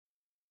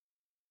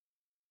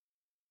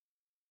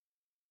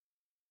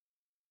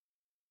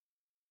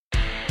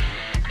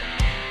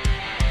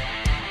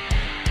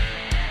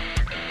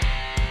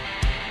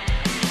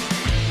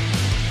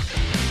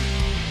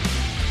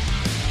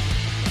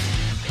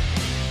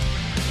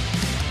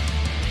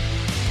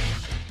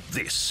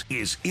This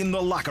is In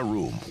the Locker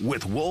Room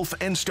with Wolf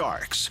and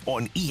Starks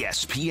on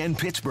ESPN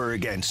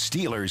Pittsburgh and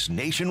Steelers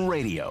Nation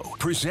Radio.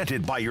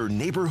 Presented by your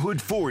neighborhood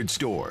Ford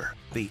store.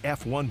 The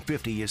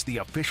F-150 is the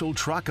official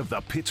truck of the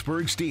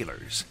Pittsburgh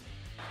Steelers.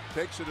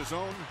 Takes it his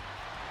own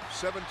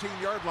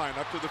 17-yard line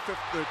up to the 20,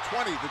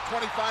 the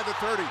 25, the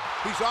 30.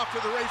 He's off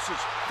to the races.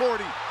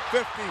 40,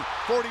 50,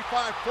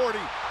 45, 40,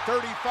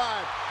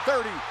 35,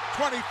 30,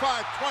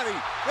 25, 20.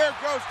 There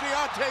goes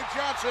Deontay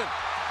Johnson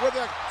with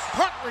a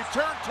punt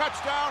return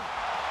touchdown.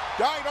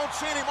 I don't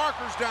see any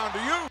markers down. Do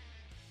you?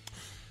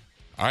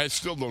 I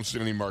still don't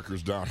see any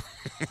markers down.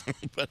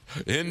 But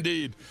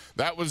indeed,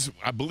 that was,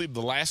 I believe,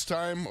 the last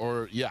time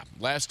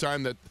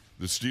that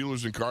the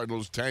Steelers and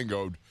Cardinals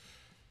tangoed.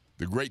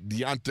 The great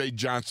Deontay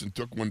Johnson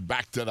took one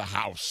back to the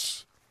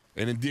house.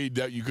 And indeed,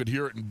 that you could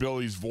hear it in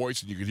Billy's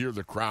voice, and you could hear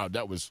the crowd.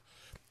 That was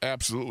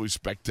absolutely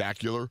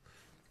spectacular.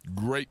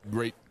 Great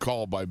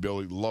call by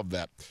Billy. Love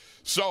that.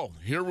 So,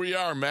 here we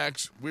are,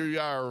 Max. We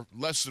are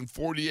less than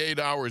 48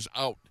 hours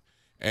out.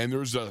 And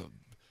there's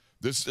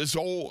this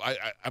whole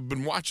I've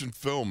been watching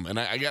film, and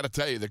I got to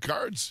tell you, the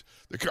cards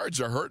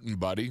are hurting,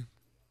 buddy.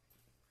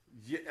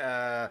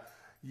 Yeah,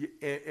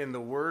 in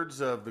the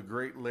words of the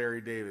great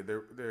Larry David,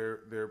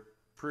 they're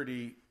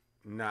pretty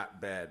not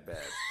bad.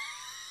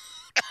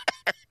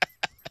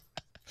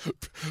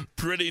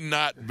 Pretty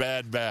not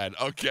bad.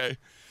 Okay.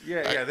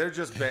 Yeah, they're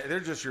just bad. They're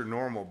just your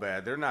normal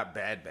bad. They're not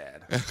bad,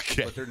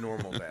 okay, but they're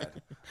normal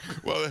bad.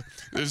 Well,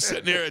 they're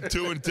sitting here at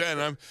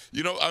 2-10.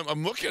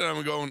 I'm looking at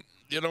them going,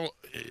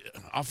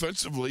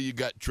 offensively, you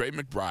got Trey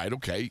McBride.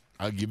 Okay,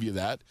 I'll give you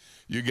that.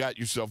 You got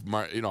yourself,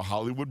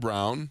 Hollywood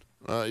Brown.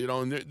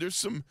 And there's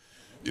some,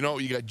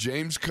 you got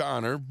James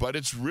Conner, but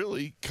it's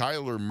really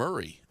Kyler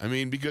Murray. I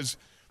mean, because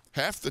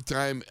half the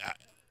time,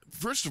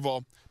 first of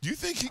all, do you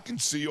think he can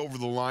see over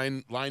the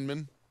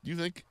lineman? Do you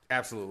think?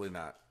 Absolutely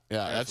not.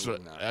 Yeah,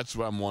 that's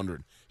what I'm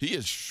wondering. He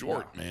is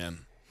short, man.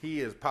 He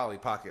is Polly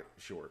Pocket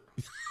short.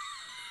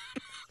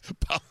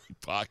 Polly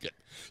Pocket.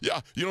 Yeah,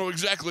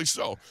 exactly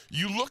so.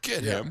 You look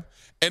at him,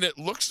 and it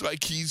looks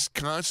like he's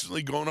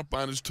constantly going up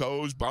on his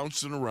toes,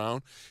 bouncing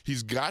around.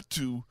 He's got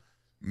to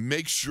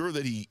make sure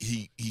that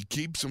he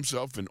keeps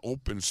himself in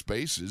open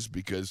spaces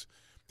because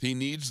he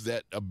needs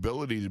that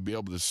ability to be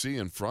able to see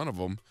in front of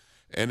him.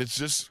 And it's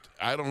just,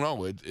 I don't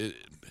know.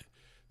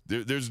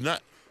 There's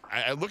not.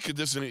 I look at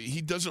this, and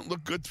he doesn't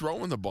look good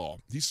throwing the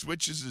ball. He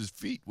switches his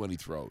feet when he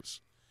throws.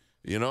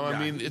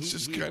 It's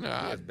just kind of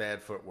odd. He has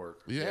bad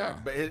footwork. Yeah.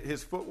 But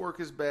his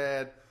footwork is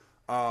bad.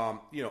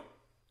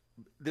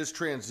 This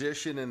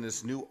transition in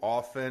this new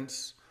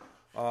offense,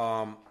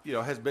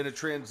 has been a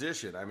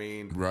transition. I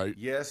mean, right.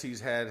 Yes, he's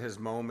had his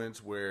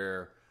moments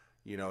where,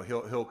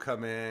 he'll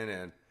come in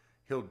and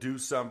he'll do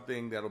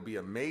something that'll be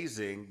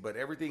amazing, but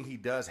everything he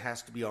does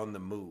has to be on the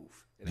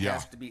move. It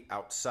has to be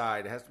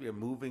outside. It has to be a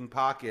moving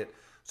pocket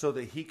so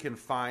that he can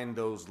find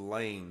those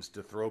lanes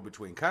to throw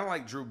between. Kind of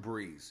like Drew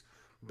Brees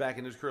back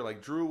in his career.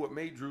 Like what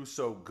made Drew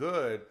so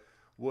good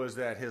was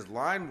that his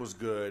line was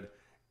good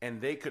and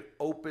they could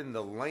open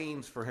the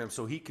lanes for him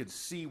so he could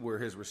see where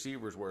his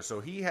receivers were. So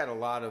he had a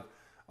lot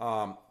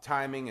of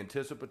timing,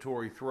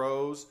 anticipatory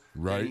throws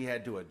that he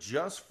had to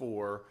adjust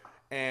for.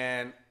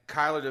 And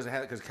Kyler doesn't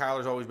have it because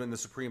Kyler's always been the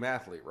supreme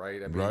athlete,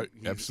 right? I mean,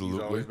 Absolutely.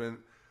 He's always been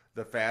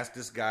the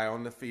fastest guy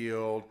on the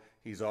field.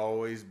 He's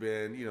always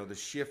been, the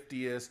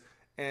shiftiest.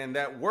 And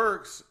that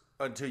works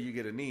until you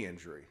get a knee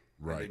injury.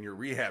 Right. And then you're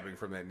rehabbing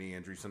from that knee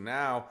injury. So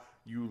now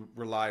you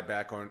rely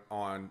back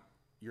on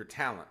your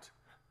talent.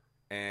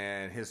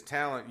 And his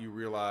talent, you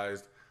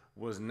realized,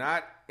 was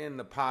not in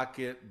the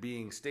pocket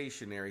being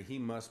stationary. He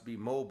must be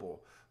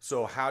mobile.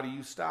 So how do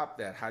you stop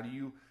that? How do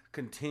you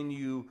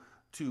continue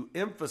to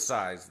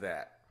emphasize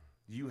that?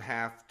 You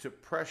have to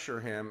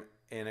pressure him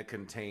in a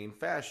contained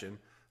fashion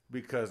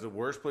because the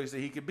worst place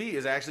that he could be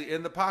is actually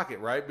in the pocket,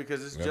 right?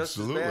 Because it's just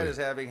as bad as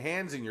having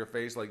hands in your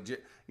face like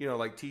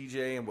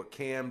TJ and what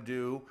Cam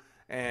do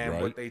and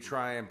what they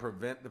try and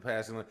prevent the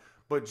passing lane.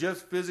 But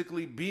just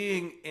physically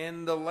being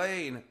in the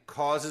lane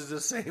causes the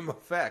same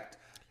effect.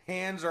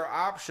 Hands are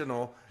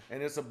optional,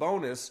 and it's a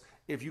bonus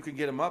if you can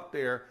get them up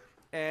there.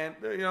 And,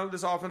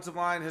 this offensive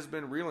line has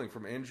been reeling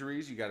from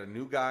injuries. You got a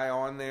new guy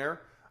on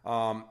there.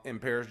 In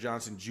Paris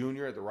Johnson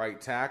Jr. at the right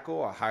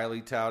tackle, a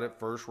highly touted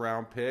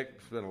first-round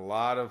pick. Spent a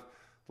lot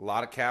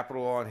of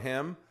capital on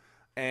him.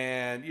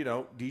 And,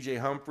 DJ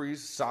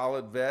Humphries,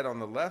 solid vet on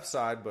the left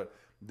side, but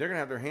they're going to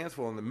have their hands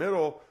full. In the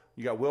middle,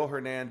 you got Will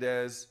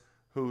Hernandez,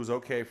 who's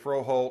okay,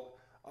 Froholt.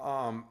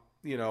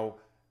 They're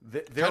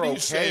okay. How do you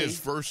say his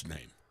first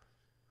name?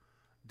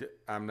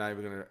 I'm not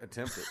even going to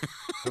attempt it.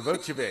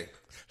 Havochive.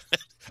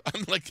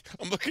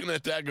 I'm looking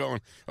at that going,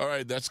 all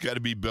right, that's got to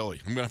be Billy.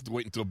 I'm going to have to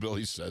wait until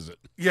Billy says it.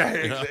 Yeah,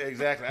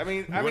 exactly. I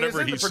mean, it's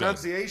in the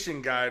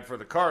pronunciation guide for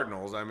the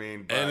Cardinals. I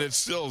mean, and it's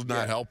still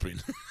not helping.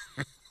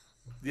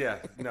 Yeah,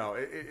 no,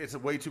 it's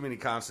way too many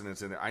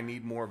consonants in there. I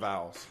need more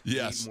vowels.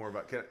 Yes. Need more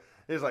vowels.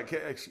 It's like,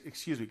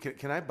 excuse me,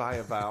 can I buy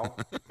a vowel?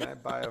 Can I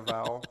buy a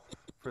vowel?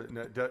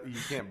 You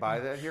can't buy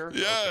that here?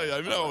 Yeah, okay.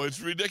 I know. It's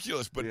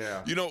ridiculous. But,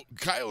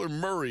 Kyler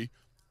Murray,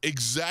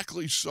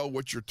 Exactly so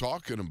what you're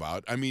talking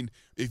about. I mean,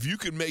 if you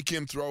can make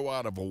him throw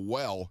out of a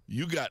well,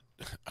 you got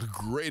a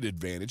great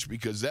advantage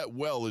because that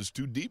well is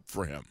too deep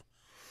for him.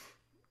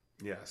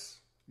 Yes.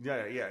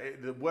 Yeah.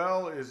 The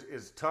well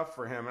is tough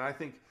for him, and I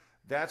think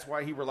that's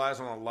why he relies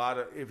on a lot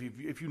of.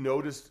 If you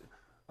noticed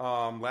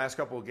last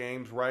couple of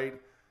games, right,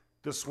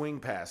 the swing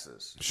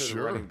passes to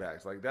the running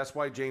backs. Like that's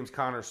why James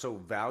Conner's so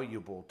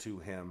valuable to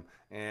him,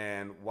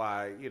 and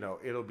why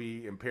it'll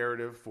be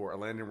imperative for a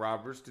Landon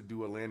Roberts to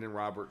do a Landon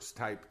Roberts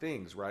type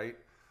things, right?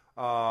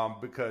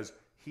 Because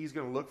he's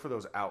going to look for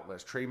those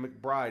outlets. Trey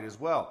McBride as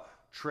well.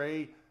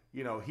 Trey.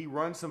 He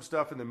runs some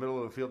stuff in the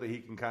middle of the field that he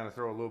can kind of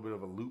throw a little bit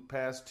of a loop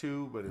pass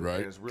to, but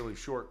it's really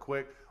short,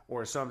 quick,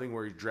 or something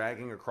where he's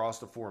dragging across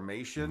the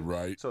formation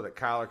so that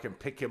Kyler can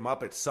pick him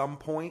up at some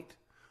point.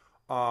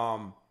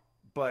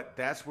 But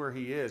that's where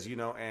he is,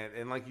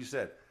 and like you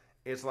said,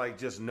 it's like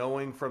just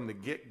knowing from the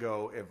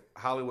get-go if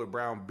Hollywood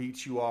Brown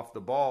beats you off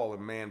the ball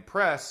and man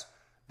press,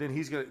 then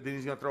he's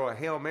gonna throw a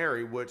Hail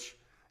Mary, which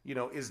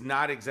is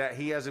not exact.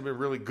 He hasn't been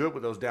really good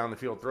with those down the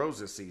field throws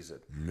this season.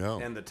 No,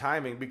 and the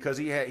timing because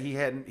he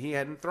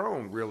hadn't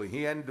thrown really.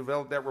 He hadn't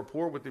developed that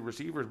rapport with the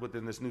receivers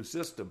within this new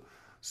system.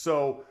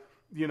 So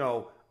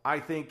I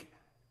think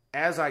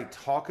as I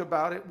talk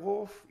about it,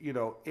 Wolf,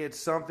 it's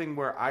something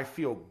where I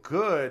feel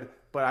good,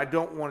 but I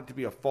don't want it to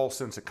be a false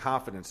sense of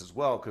confidence as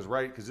well.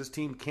 Because this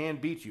team can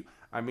beat you.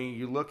 I mean,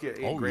 you look at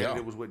it, granted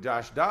it was with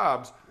Josh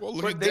Dobbs,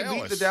 but they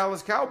beat the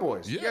Dallas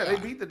Cowboys. Yeah, they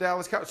beat the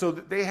Dallas Cowboys. So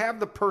they have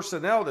the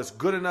personnel that's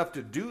good enough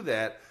to do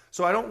that.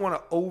 So I don't want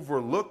to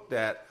overlook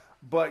that.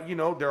 But,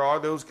 there are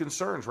those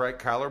concerns, right?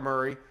 Kyler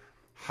Murray,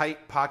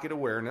 height, pocket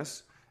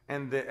awareness,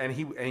 and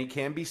he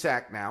can be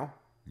sacked now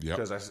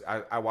because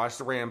I watched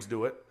the Rams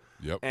do it.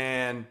 Yep.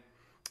 And,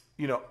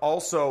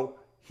 also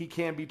he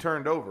can be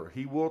turned over.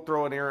 He will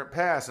throw an errant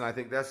pass, and I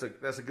think that's a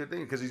good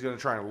thing because he's going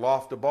to try and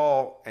loft the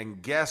ball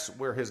and guess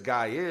where his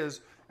guy is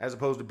as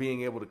opposed to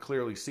being able to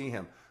clearly see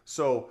him.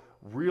 So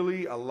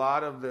really a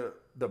lot of the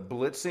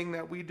blitzing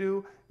that we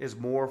do is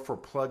more for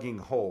plugging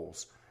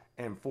holes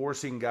and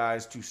forcing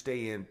guys to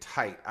stay in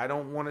tight. I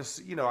don't want to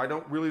see, I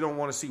don't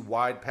want to see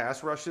wide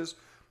pass rushes.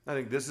 I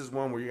think this is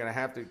one where you're going to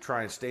have to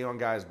try and stay on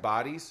guys'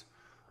 bodies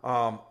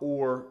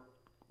or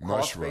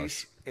cross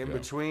space in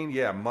between.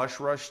 Yeah,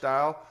 mush rush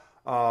style.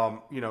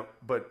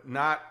 But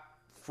not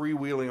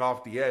freewheeling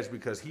off the edge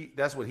because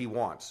that's what he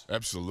wants.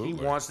 Absolutely. He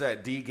wants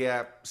that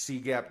D-gap,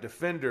 C-gap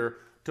defender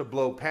to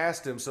blow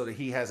past him so that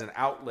he has an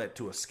outlet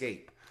to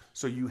escape.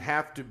 So you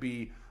have to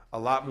be a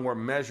lot more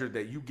measured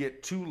that you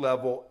get to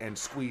level and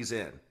squeeze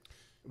in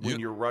when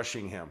you're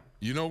rushing him.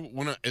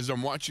 As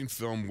I'm watching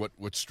film,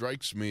 what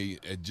strikes me,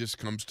 it just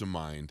comes to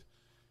mind,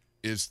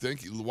 is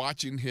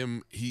watching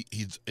him,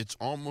 it's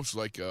almost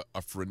like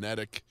a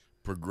frenetic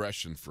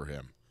progression for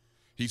him.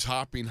 He's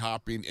hopping,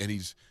 and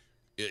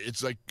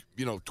it's like,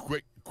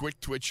 quick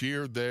twitch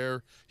here,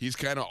 there. He's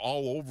kind of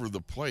all over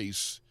the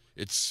place,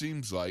 it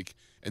seems like.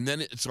 And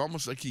then it's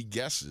almost like he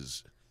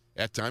guesses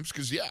at times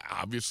because,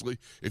 obviously,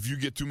 if you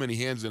get too many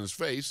hands in his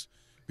face,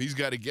 he's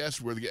got to guess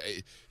where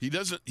he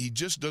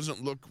just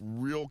doesn't look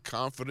real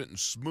confident and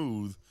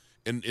smooth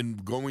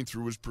in going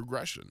through his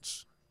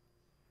progressions.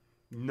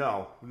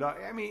 No.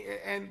 I mean,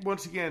 and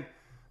once again,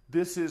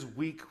 this is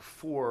week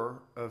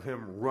 4 of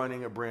him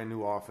running a brand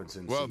new offense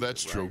in season,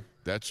 that's right? true.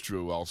 That's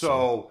true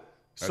also.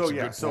 So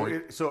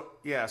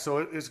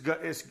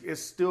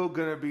it's still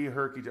going to be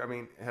herky. I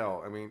mean,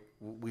 hell,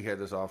 we had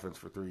this offense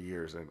for 3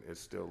 years and it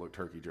still looked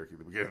herky jerky at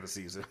the beginning of the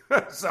season.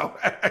 So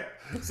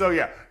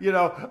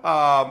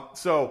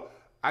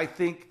I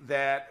think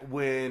that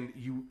when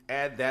you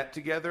add that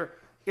together,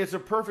 it's a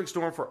perfect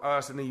storm for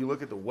us. And then you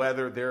look at the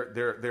weather;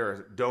 they're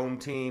a dome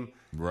team.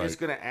 Right. It's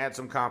going to add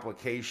some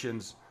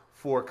complications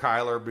for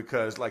Kyler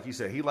because, like you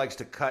said, he likes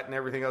to cut and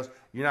everything else.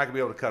 You're not going to be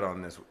able to cut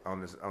on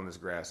this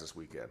grass this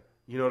weekend.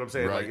 You know what I'm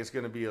saying? Right. Like it's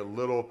going to be a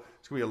little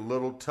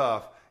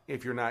tough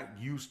if you're not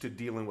used to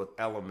dealing with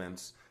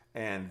elements,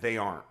 and they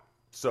aren't.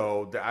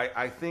 So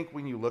I think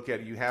when you look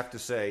at it, you have to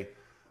say,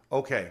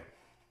 okay,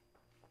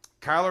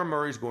 Kyler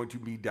Murray's going to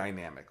be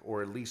dynamic,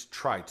 or at least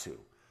try to.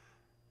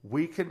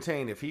 We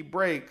contain if he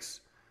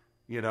breaks.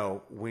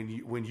 When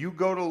you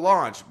go to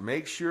launch,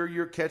 make sure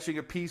you're catching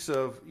a piece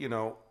of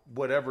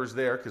whatever's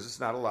there because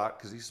it's not a lot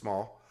because he's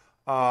small.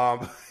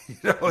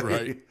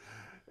 Right.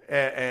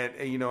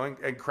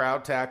 And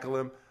crowd tackle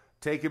him,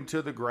 take him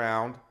to the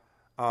ground.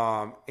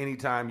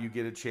 Anytime you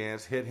get a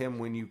chance, hit him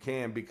when you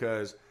can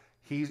because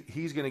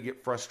he's going to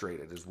get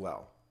frustrated as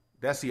well.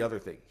 That's the other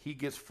thing. He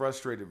gets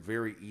frustrated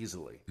very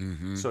easily.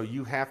 Mm-hmm. So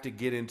you have to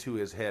get into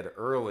his head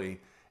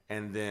early,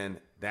 and then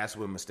that's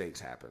when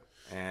mistakes happen.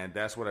 And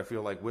that's what I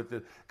feel like with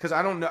it. Because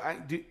I don't know,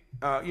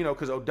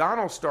 because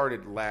O'Donnell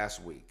started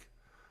last week.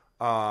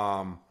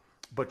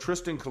 But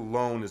Tristan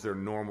Colon is their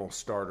normal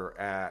starter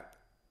at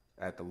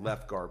the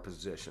left guard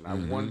position. I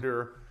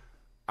wonder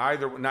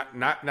not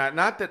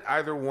that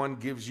either one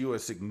gives you a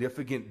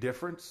significant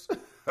difference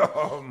as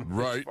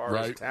far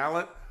as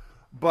talent,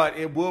 but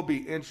it will be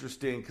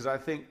interesting because I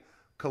think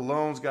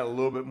Colon's got a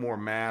little bit more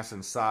mass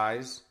and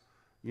size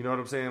You know what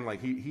I'm saying?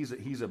 Like he's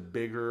a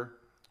bigger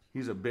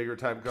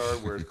type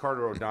guard, whereas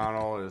Carter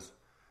O'Donnell is,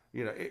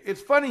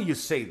 it's funny you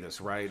say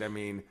this, right? I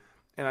mean,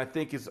 and I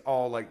think it's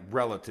all like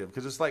relative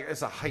because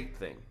it's a height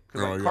thing.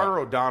 Because Carter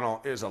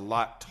O'Donnell is a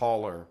lot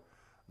taller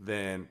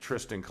than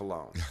Tristan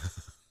Colon.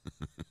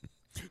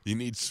 He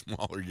needs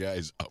smaller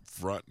guys up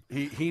front.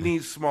 He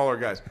needs smaller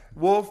guys.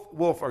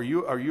 Wolf, are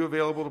you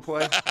available to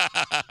play?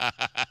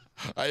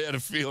 I had a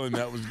feeling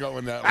that was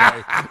going that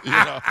way.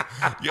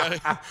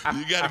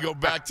 You got to go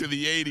back to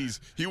the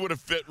 '80s. He would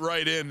have fit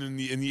right in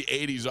the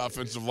 '80s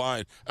offensive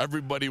line.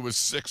 Everybody was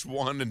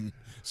 6'1" and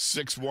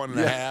 6'1 and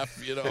a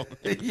half. Yeah,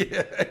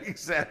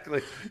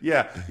 exactly.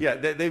 Yeah.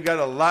 They've got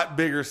a lot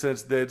bigger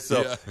since then.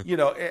 So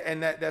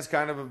and that's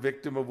kind of a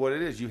victim of what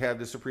it is. You have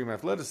the supreme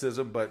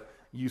athleticism, but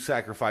you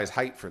sacrifice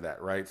height for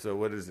that, right? So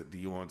what is it? Do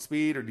you want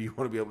speed or do you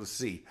want to be able to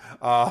see?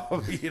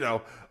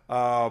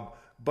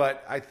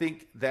 But I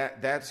think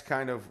that's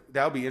kind of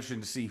that'll be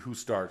interesting to see who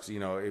starts.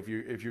 If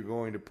you're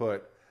going to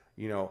put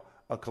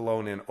a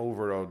Cologne in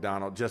over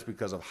O'Donnell just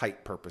because of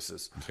height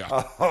purposes.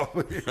 Yeah.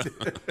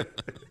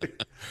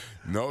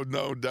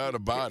 No doubt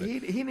about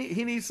it. He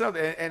needs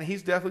something, and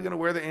he's definitely going to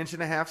wear the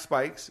 1.5-inch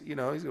spikes. He's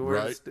going to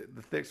wear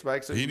the thick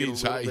spikes. So he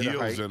needs high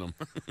heels in him.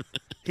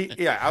 I was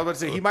about to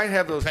say he might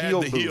have those Pad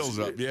heel the boots. heels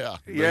up. Yeah.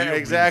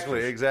 Exactly.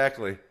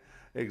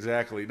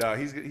 No,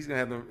 he's gonna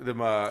have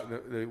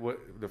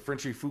the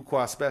Frenchy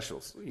Fuqua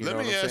specials. Let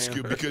me ask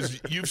you, because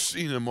you've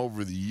seen him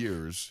over the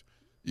years.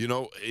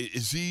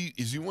 Is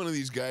he one of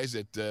these guys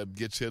that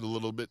gets hit a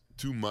little bit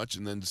too much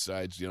and then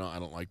decides, I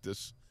don't like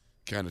this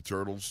kind of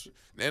turtles?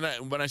 And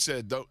when I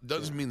said it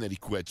doesn't mean that he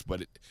quits,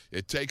 but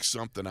it takes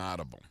something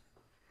out of him.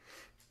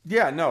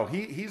 Yeah, no,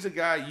 he's a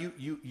guy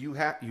you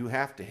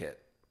have to hit.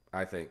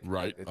 I think.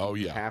 Right.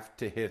 You have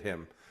to hit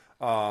him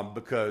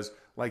because,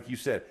 like you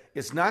said,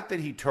 it's not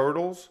that he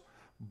turtles,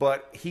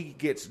 but he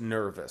gets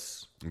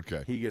nervous.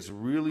 Okay. He gets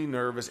really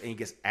nervous and he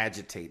gets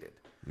agitated.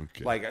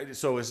 Okay.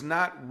 So it's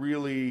not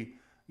really,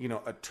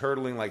 a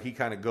turtling like he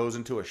kind of goes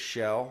into a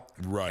shell.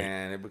 Right.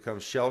 And it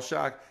becomes shell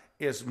shock.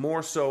 It's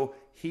more so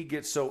he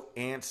gets so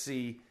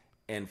antsy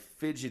and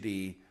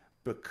fidgety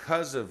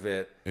because of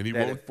it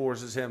it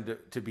forces him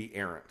to be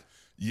errant.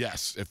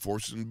 Yes, it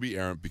forces him to be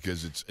errant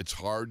because it's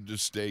hard to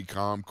stay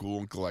calm, cool,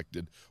 and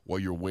collected while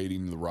you're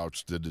waiting the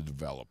routes to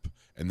develop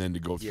and then to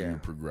go through your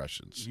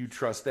progressions. You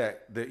trust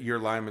that your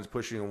lineman's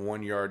pushing him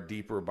 1 yard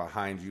deeper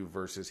behind you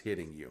versus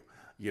hitting you.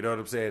 You know what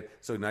I'm saying?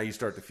 So now you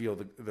start to feel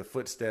the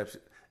footsteps.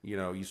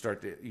 You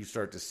start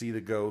to see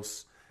the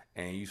ghosts,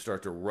 and you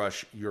start to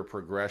rush your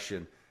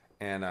progression,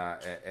 and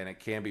it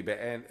can be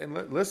bad.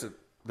 And listen,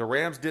 the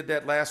Rams did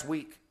that last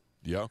week.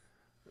 Yeah.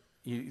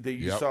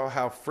 You saw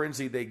how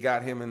frenzied they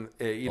got him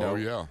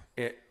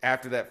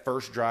after that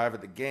first drive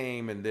of the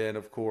game. And then,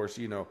 of course,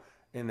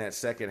 in that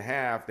second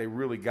half, they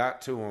really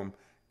got to him.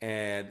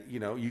 And,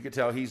 you could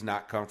tell he's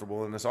not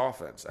comfortable in this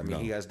offense. I mean,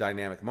 he has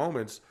dynamic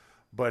moments,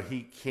 but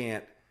he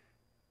can't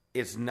 –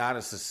 it's not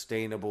a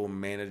sustainable,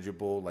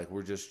 manageable, like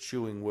we're just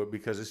chewing wood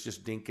because it's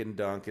just dink and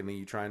dunk. And then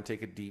you try and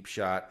take a deep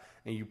shot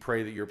and you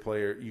pray that you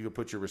can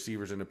put your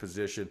receivers in a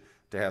position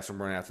to have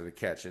some run after the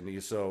catch.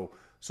 And So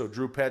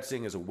Drew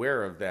Petzing is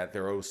aware of that.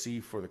 Their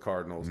OC for the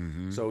Cardinals.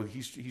 Mm-hmm. So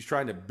he's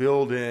trying to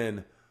build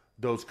in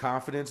those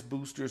confidence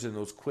boosters and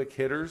those quick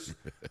hitters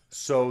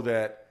so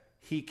that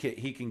he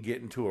can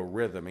get into a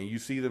rhythm. And you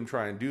see them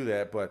try and do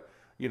that. But,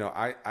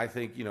 I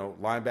think,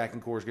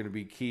 linebacking core is going to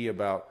be key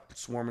about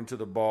swarming to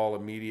the ball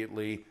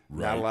immediately,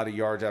 not a lot of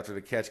yards after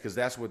the catch, because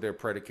that's what they're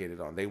predicated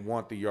on. They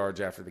want the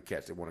yards after the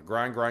catch. They want to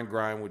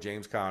grind with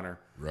James Conner.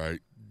 Right.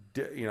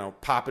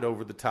 Pop it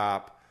over the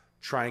top.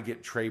 Try and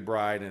get Trey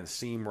Bride in a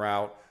seam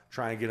route,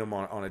 try and get him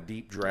on a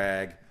deep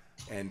drag,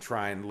 and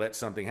try and let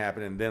something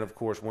happen. And then, of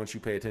course, once you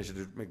pay attention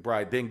to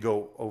McBride, then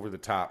go over the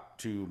top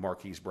to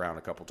Marquise Brown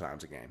a couple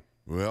times a game.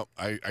 Well,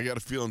 I got a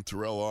feeling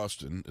Terrell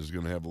Austin is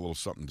going to have a little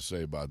something to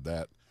say about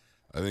that.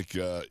 I think,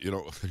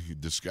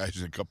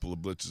 disguising a couple of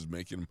blitzes,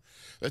 making him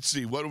 – let's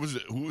see, what was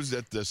it? Who was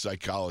that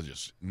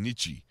psychologist?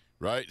 Nietzsche,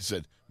 right? He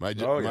said, my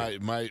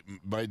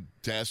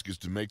task is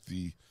to make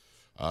the –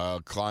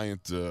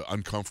 client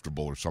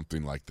uncomfortable or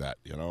something like that,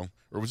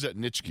 or was that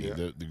Nitschke,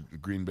 the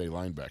Green Bay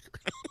linebacker?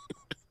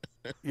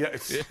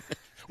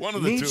 One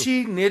of the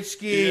Nietzsche, two.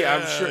 Nitschke,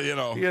 I'm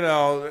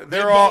sure.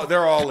 They're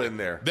all in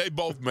there. They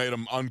both made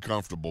them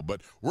uncomfortable,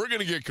 but we're going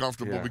to get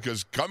comfortable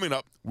because coming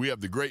up we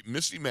have the great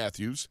Missi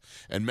Matthews,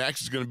 and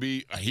Max is going to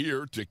be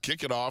here to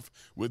kick it off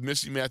with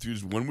Missi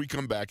Matthews when we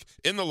come back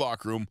in the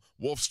locker room.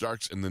 Wolf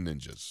Starks and the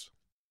Ninjas.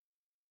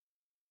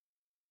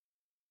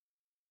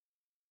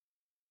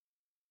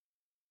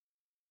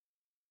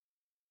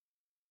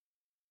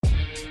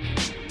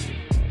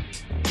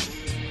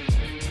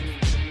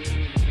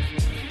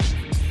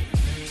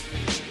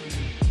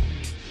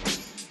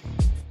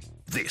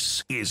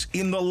 This is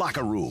In the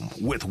Locker Room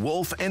with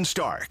Wolf and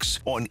Starks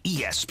on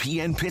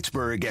ESPN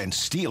Pittsburgh and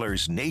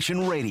Steelers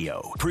Nation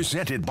Radio.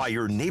 Presented by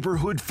your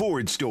neighborhood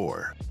Ford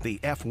store. The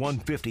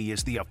F-150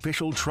 is the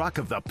official truck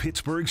of the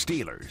Pittsburgh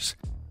Steelers.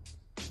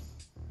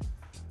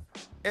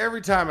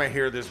 every time I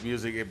hear this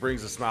music, it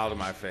brings a smile to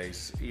my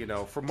face,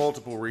 for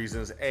multiple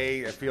reasons.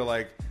 A, I feel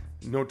like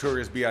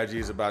Notorious B.I.G.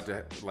 is about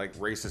to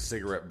race a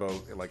cigarette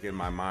boat in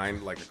my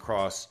mind,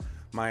 across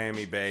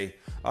Miami Bay.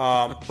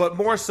 But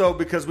more so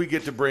because we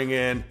get to bring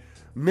in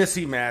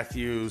Missi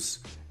Matthews,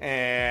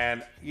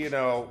 and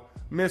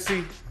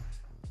Missi,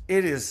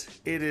 it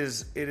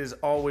is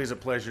always a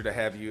pleasure to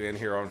have you in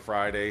here on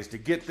Fridays to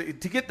get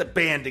the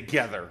band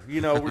together.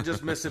 We're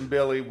just missing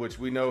Billy, which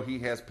we know he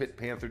has Pitt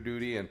Panther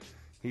duty, and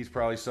he's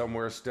probably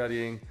somewhere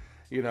studying,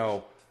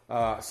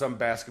 some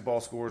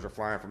basketball scores or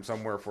flying from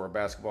somewhere for a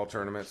basketball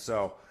tournament.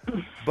 So,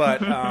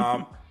 but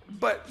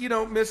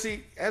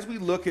Missy, as we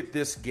look at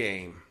this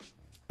game,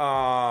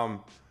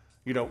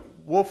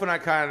 Wolf and I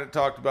kind of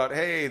talked about,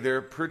 hey,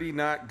 they're pretty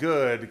not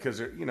good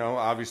because,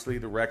 obviously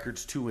the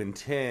record's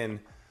 2-10.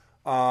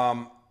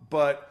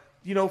 But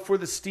for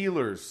the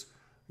Steelers,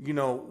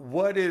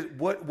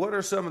 what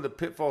are some of the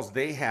pitfalls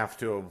they have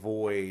to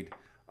avoid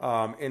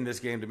in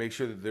this game to make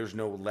sure that there's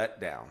no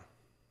letdown?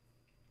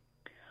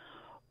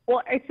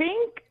 Well, I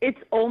think it's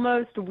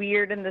almost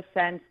weird in the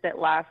sense that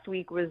last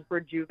week was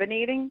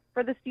rejuvenating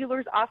for the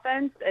Steelers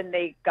offense, and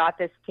they got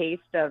this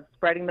taste of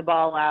spreading the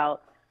ball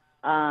out,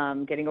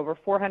 getting over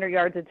 400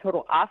 yards of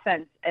total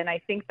offense. And I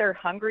think they're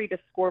hungry to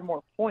score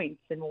more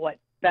points. And what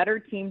better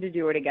team to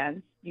do it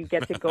against? You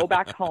get to go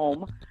back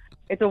home.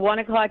 It's a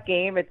 1:00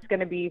 game. It's going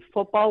to be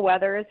football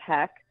weather as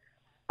heck.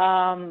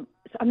 So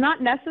I'm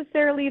not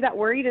necessarily that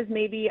worried as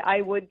maybe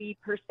I would be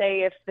per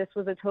se if this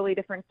was a totally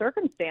different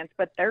circumstance,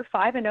 but they're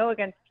 5-0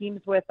 against teams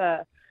with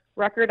a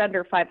record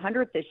under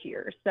 500 this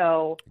year.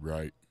 So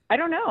right. I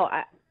don't know.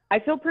 I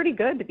feel pretty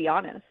good, to be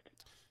honest.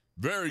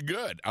 Very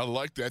good. I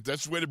like that.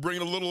 That's the way to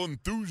bring a little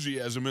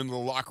enthusiasm into the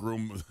locker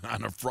room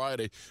on a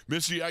Friday.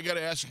 Missy, I got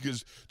to ask you,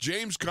 because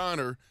James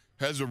Conner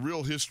has a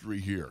real history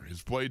here.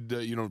 He's played,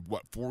 4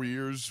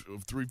 years,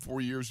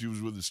 3-4 years. He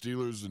was with the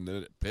Steelers and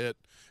then at Pitt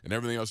and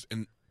everything else.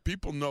 And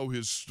people know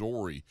his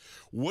story.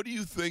 What do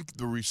you think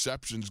the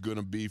reception's going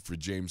to be for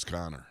James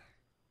Conner?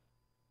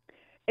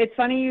 It's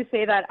funny you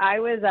say that. I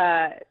was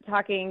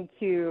talking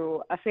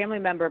to a family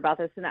member about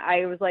this, and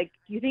I was like,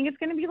 do you think it's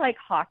going to be like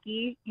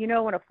hockey,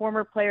 when a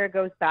former player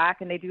goes back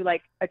and they do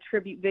like a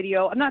tribute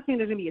video? I'm not saying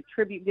there's going to be a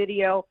tribute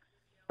video,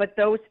 but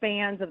those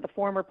fans of the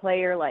former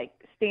player,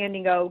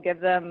 standing give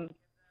them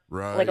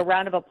right. A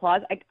round of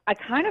applause. I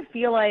kind of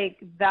feel like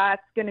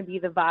that's going to be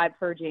the vibe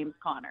for James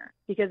Conner,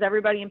 because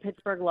everybody in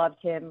Pittsburgh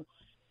loved him,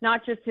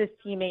 not just his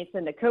teammates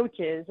and the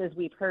coaches, as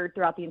we've heard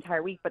throughout the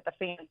entire week, but the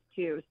fans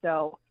too.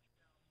 So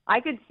I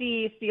could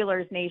see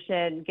Steelers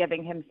Nation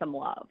giving him some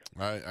love.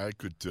 I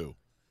could too.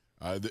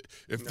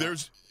 If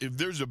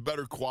there's a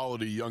better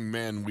quality young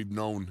man we've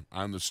known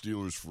on the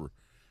Steelers for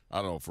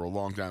a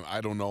long time,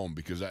 I don't know him,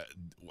 because I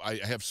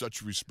have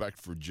such respect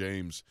for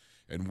James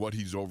and what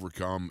he's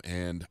overcome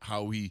and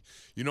how he,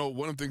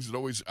 one of the things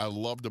that I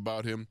loved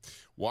about him,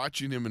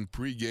 watching him in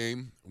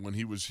pregame when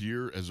he was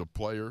here as a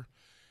player,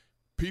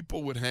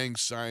 people would hang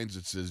signs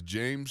that says,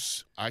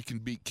 James, I can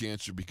beat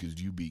cancer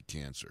because you beat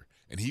cancer.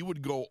 And he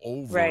would go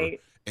over right.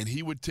 and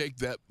he would take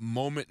that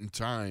moment in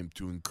time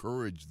to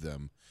encourage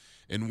them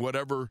in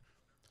whatever,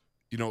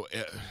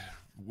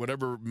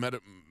 whatever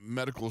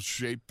medical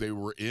shape they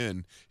were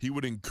in. He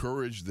would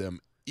encourage them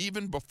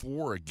even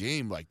before a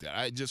game like that.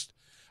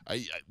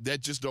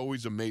 That just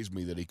always amazed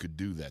me that he could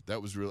do that.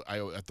 That was really,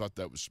 I thought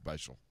that was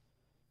special.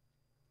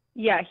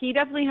 Yeah, he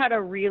definitely had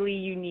a really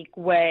unique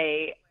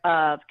way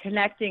of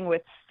connecting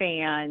with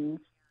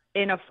fans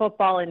in a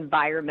football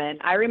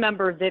environment. I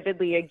remember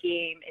vividly a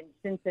game in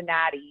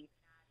Cincinnati,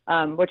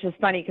 which is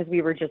funny because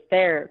we were just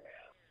there,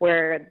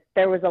 where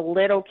there was a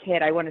little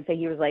kid, I want to say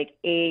he was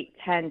 8,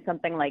 10,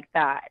 something like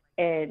that.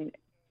 And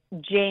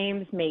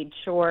James made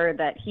sure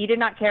that he did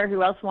not care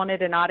who else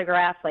wanted an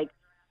autograph,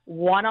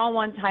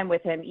 one-on-one time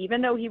with him,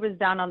 even though he was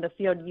down on the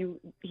field,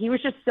 he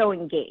was just so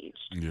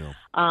engaged. Yeah.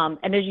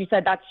 And as you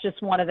said, that's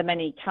just one of the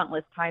many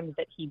countless times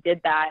that he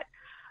did that.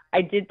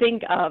 I did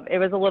think it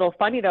was a little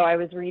funny, though. I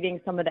was reading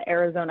some of the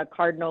Arizona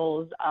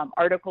Cardinals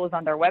articles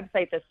on their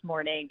website this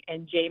morning,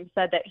 and James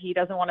said that he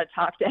doesn't want to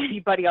talk to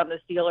anybody on the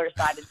Steelers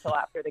side until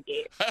after the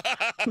game.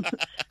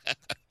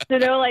 So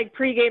no,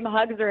 pregame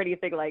hugs or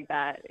anything like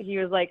that. He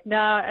was like,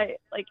 no,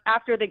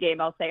 after the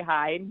game, I'll say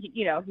hi. And,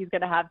 he's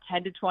going to have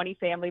 10 to 20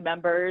 family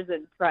members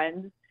and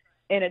friends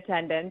in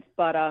attendance.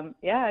 But,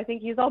 I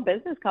think he's all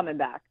business coming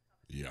back.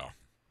 Yeah.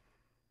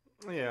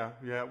 Yeah.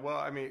 Well,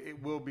 I mean,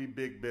 it will be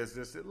big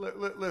business.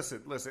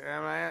 Listen.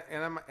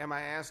 Am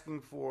I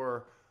asking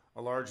for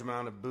a large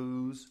amount of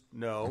booze?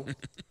 No.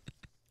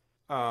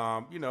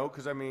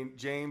 Because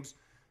James,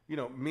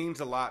 means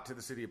a lot to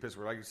the city of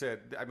Pittsburgh. Like you said,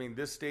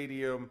 this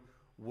stadium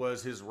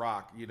was his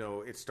rock.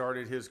 It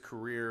started his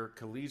career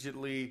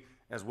collegiately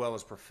as well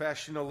as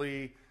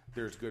professionally.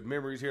 There's good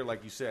memories here,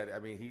 like you said.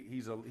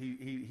 He's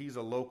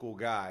a local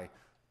guy,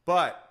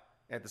 but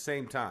at the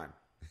same time,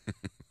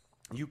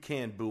 you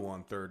can boo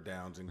on third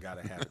downs and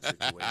gotta have a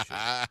situation.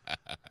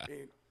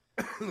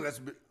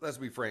 Let's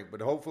be frank,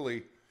 but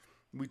hopefully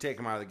we take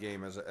him out of the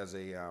game as a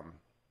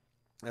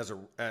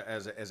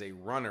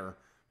runner,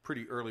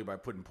 pretty early by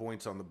putting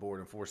points on the board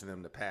and forcing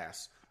them to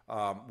pass,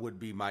 would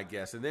be my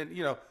guess. And then,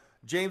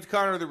 James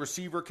Conner, the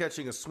receiver,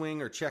 catching a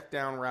swing or check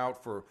down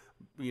route for,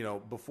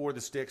 before the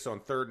sticks on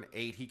 3rd and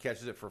 8. He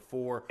catches it for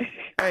 4.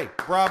 Hey,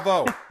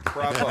 bravo.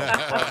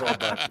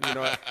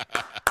 But,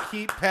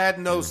 keep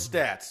padding those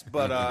stats.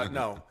 But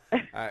no,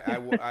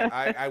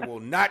 I will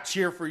not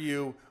cheer for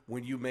you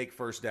when you make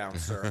first down,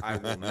 sir. I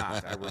will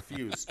not. I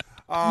refuse.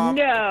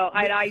 No,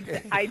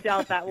 I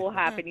doubt that will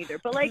happen either.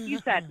 But like you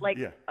said,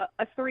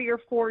 a 3 or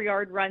 4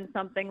 yard run,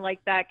 something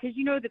like that, because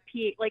the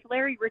PA, like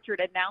Larry Richard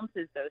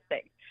announces those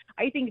things.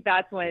 I think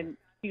that's when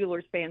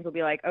Steelers fans will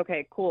be like,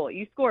 okay, cool,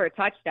 you score a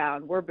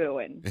touchdown, we're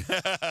booing.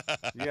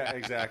 Yeah,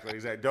 exactly.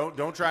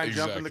 Don't try and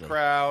jump in the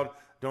crowd.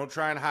 Don't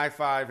try and high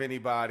five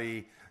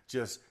anybody.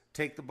 Just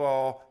take the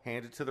ball,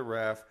 hand it to the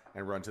ref,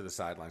 and run to the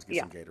sidelines. Get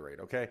some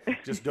Gatorade, okay?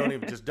 Just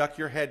just duck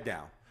your head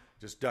down.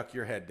 Just duck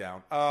your head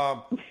down.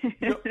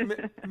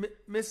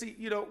 Missy,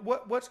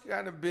 what's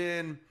kind of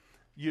been,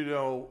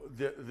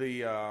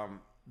 the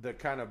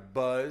kind of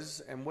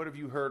buzz, and what have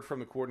you heard from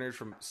the coordinators,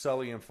 from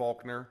Sully and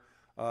Faulkner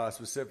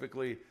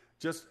specifically,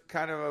 just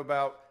kind of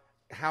about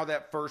how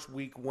that first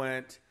week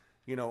went,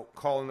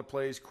 calling the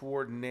plays,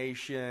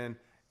 coordination,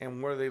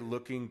 and what are they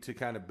looking to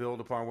kind of build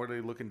upon? What are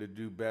they looking to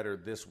do better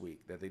this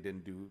week that they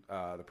didn't do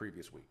the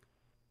previous week?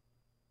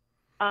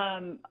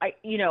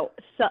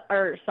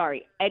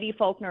 Eddie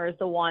Faulkner is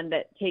the one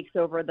that takes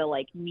over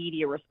the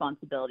media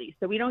responsibility.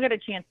 So we don't get a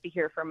chance to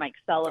hear from Mike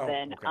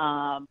Sullivan.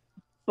 Oh, okay.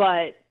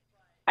 But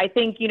I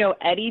think,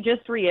 Eddie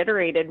just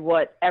reiterated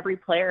what every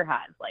player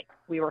has.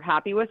 We were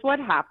happy with what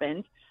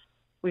happened.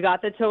 We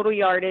got the total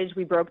yardage.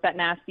 We broke that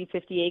nasty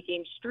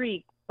 58-game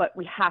streak, but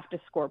we have to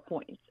score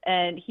points.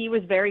 And he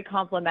was very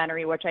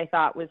complimentary, which I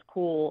thought was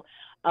cool,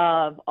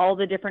 of all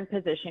the different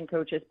position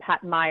coaches,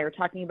 Pat Meyer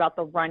talking about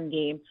the run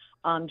game,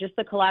 just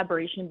the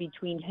collaboration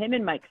between him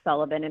and Mike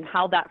Sullivan and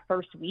how that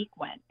first week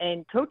went.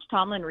 And Coach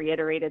Tomlin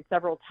reiterated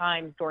several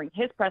times during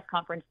his press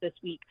conference this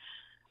week,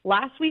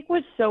 last week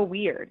was so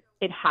weird.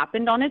 It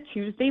happened on a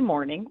Tuesday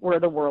morning where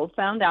the world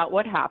found out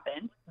what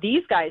happened.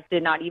 These guys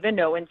did not even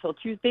know until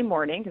Tuesday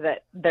morning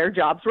that their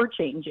jobs were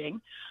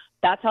changing.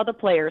 That's how the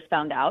players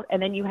found out.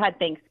 And then you had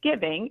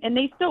Thanksgiving, and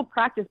they still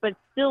practiced, but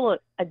still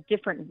a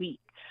different week.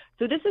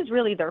 So this is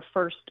really their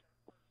first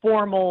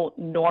formal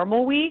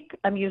normal week.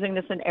 I'm using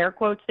this in air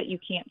quotes that you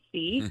can't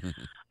see.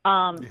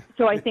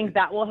 So I think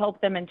that will help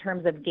them in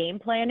terms of game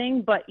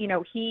planning. But,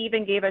 he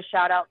even gave a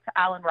shout out to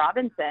Allen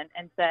Robinson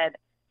and said,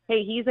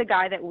 hey, he's a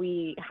guy that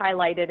we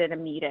highlighted at a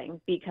meeting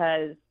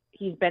because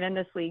he's been in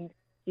this league.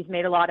 He's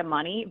made a lot of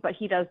money, but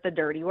he does the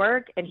dirty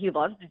work, and he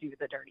loves to do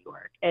the dirty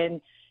work.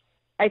 And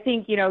I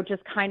think,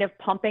 just kind of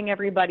pumping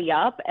everybody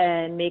up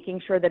and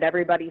making sure that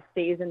everybody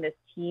stays in this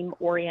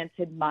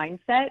team-oriented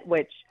mindset,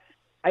 which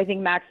I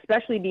think Max,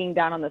 especially being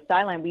down on the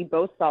sideline, we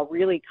both saw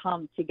really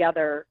come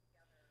together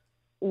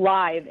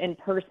live in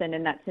person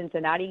in that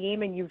Cincinnati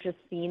game, and you've just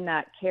seen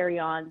that carry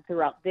on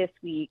throughout this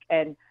week.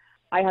 And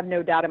I have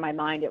no doubt in my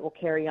mind it will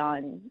carry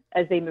on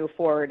as they move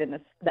forward in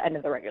the end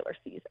of the regular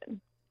season.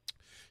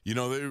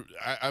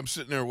 I'm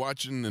sitting there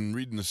watching and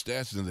reading the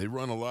stats, and they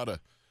run a lot of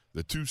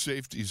the two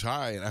safeties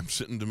high, and I'm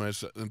thinking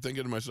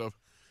to myself,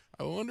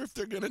 I wonder if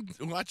they're going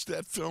to watch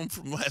that film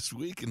from last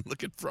week and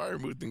look at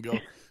Freiermuth and go,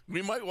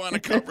 we might want to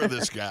cover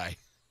this guy.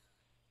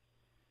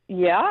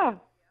 Yeah.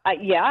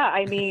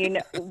 I mean,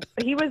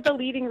 he was the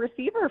leading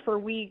receiver for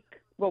week,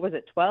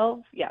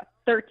 12? Yeah,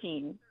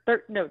 13.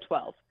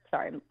 12.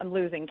 Sorry, I'm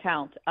losing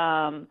count.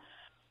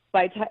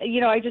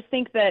 I just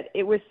think that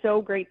it was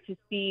so great to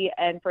see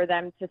and for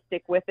them to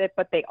stick with it,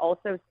 but they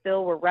also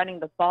still were running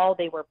the ball.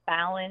 They were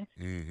balanced.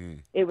 Mm-hmm.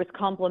 It was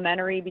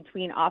complementary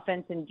between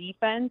offense and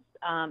defense.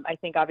 I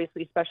think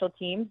obviously special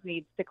teams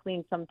needs to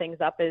clean some things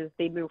up as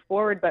they move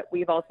forward, but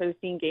we've also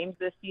seen games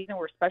this season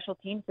where special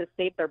teams have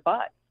saved their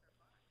butt.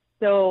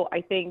 So I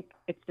think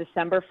it's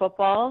December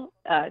football.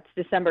 It's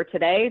December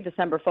today.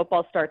 December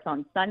football starts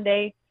on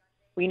Sunday.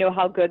 We know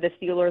how good the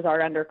Steelers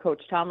are under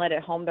Coach Tomlin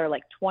at home. They're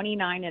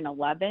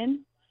 29-11.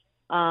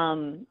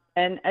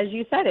 And as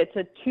you said, it's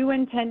a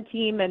 2-10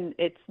 team, and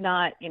it's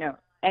not,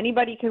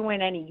 anybody can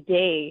win any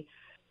day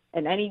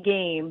in any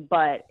game,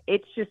 but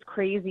it's just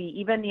crazy.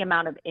 Even the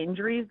amount of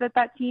injuries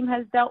that team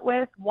has dealt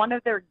with. One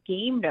of their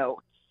game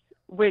notes,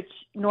 which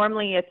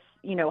normally it's,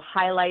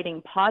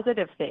 highlighting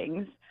positive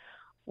things,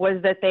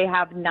 was that they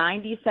have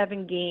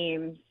 97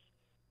 games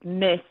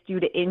missed due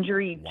to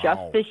injury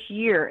just this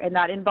year, and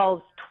that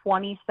involves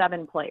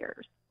 27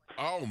 players.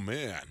 Oh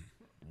man.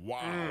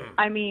 Wow.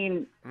 I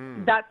mean,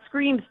 that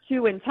screams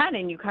 2-10,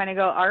 and you kind of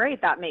go, all right,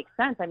 that makes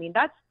sense. I mean,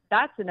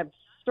 that's an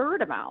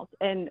absurd amount,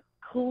 and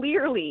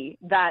clearly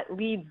that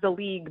leads the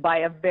league by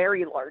a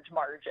very large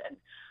margin.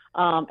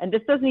 And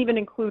this doesn't even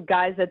include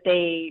guys that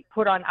they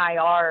put on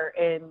IR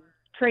in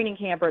training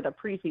camp or the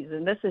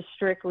preseason. This is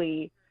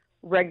strictly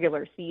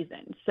regular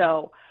season.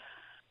 So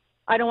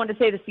I don't want to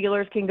say the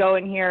Steelers can go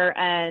in here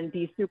and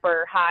be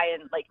super high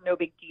and no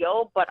big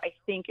deal, but I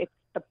think it's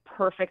the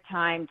perfect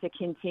time to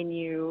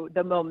continue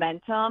the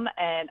momentum.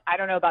 And I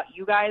don't know about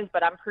you guys,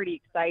 but I'm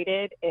pretty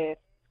excited if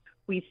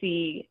we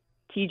see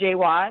TJ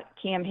Watt,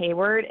 Cam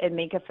Hayward, and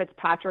Minka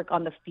Fitzpatrick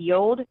on the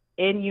field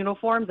in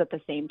uniforms at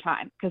the same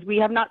time, because we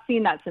have not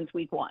seen that since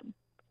week 1.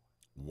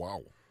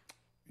 Wow.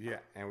 Yeah,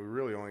 and we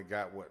really only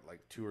got, like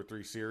 2 or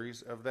 3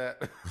 series of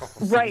that?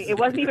 Right. It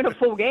wasn't even a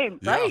full game.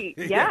 Yeah. Right.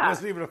 Yeah. It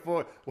wasn't even a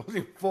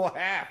full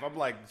half. I'm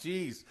like,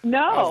 geez.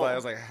 No. I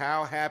was like,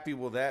 how happy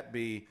will that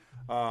be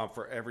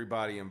for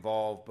everybody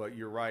involved? But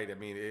you're right. I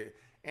mean,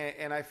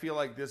 and I feel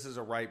like this is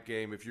a ripe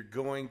game. If you're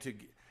going to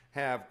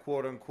have,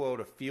 quote unquote,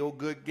 a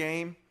feel-good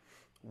game,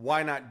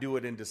 why not do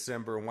it in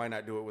December? And why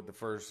not do it with the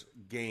first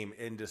game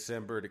in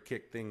December to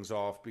kick things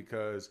off?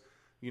 Because,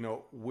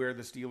 where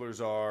the Steelers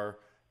are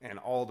and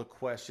all the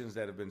questions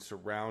that have been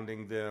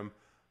surrounding them,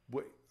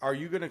 are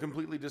you going to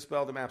completely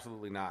dispel them?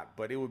 Absolutely not.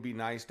 But it would be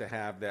nice to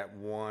have that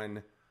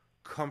one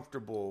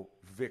comfortable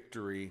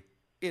victory,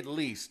 at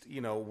least,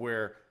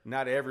 where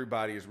not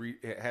everybody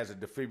has a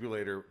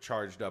defibrillator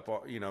charged up,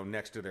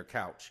 next to their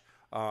couch.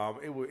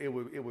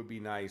 It would be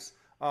nice.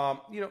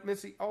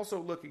 Missy, also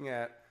looking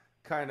at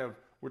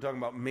we're talking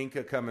about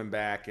Minka coming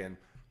back, and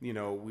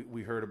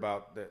we heard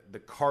about the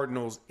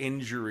Cardinals'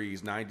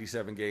 injuries,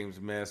 97 games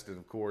missed, and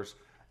of course,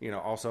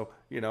 also,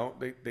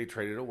 they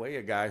traded away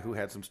a guy who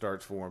had some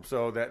starts for him.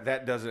 So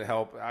that doesn't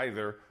help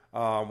either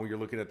when you're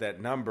looking at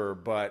that number.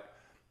 But,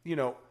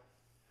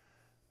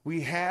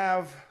 we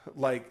have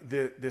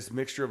this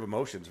mixture of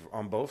emotions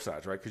on both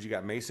sides, right? Because you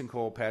got Mason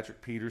Cole,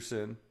 Patrick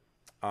Peterson,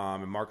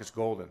 and Marcus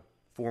Golden,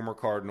 former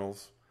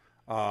Cardinals,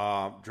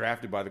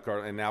 drafted by the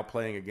Cardinals, and now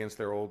playing against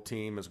their old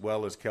team, as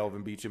well as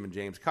Kelvin Beachum and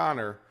James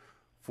Conner,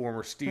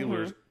 former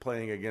Steelers,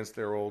 playing against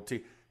their old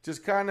team.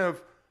 Just kind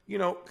of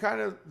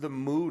the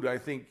mood. I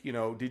think,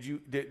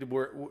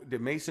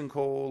 did Mason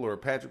Cole or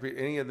Patrick,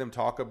 any of them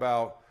talk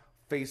about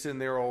facing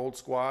their old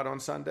squad on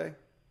Sunday?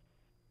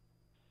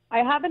 I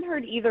haven't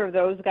heard either of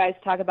those guys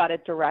talk about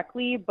it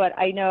directly, but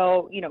I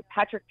know,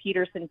 Patrick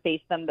Peterson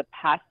faced them the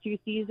past 2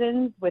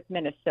 seasons with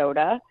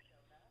Minnesota.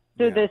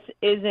 So This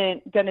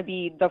isn't going to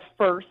be the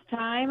first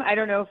time. I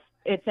don't know if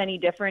it's any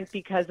different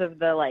because of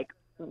the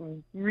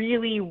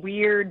really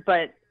weird,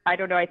 but I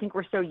don't know. I think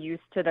we're so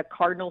used to the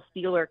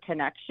Cardinal-Steeler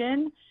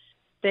connection.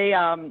 They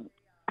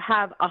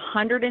have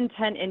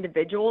 110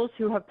 individuals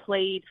who have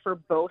played for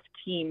both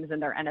teams in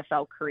their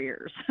NFL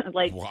careers.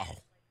 Wow.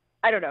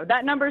 I don't know.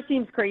 That number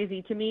seems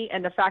crazy to me.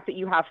 And the fact that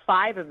you have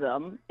 5 of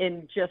them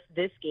in just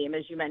this game,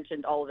 as you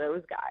mentioned, all of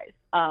those guys,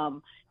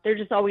 there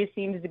just always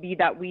seems to be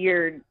that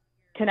weird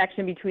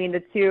connection between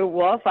the two.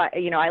 Wolf,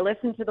 I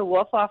listened to the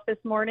Wolf Off this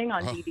morning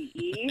on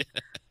DVE.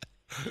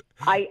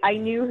 I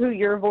knew who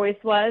your voice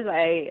was.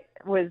 I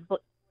was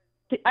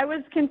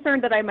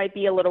concerned that I might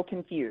be a little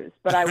confused,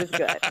 but I was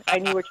good. I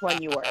knew which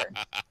one you were.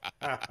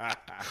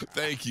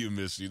 Thank you,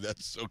 Missy.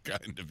 That's so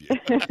kind of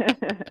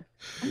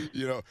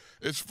you.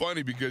 It's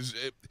funny because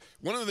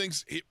one of the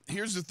things,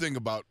 here's the thing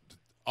about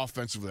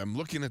offensively. I'm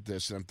looking at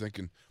this and I'm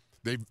thinking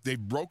they've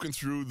broken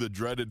through the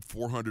dreaded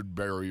 400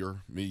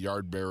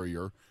 yard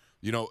barrier.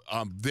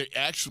 They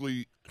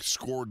actually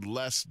scored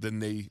less than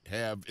they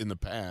have in the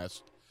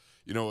past,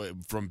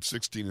 from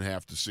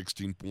 16.5 to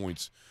 16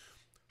 points.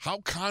 How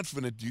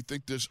confident do you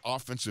think this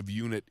offensive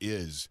unit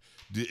is?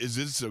 Is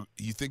this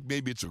you think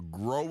maybe it's a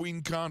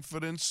growing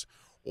confidence,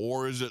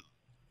 or is it,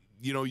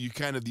 you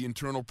kind of the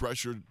internal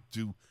pressure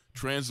to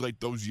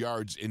translate those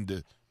yards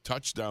into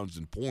touchdowns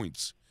and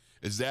points?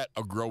 Is that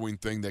a growing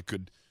thing that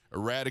could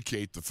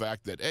eradicate the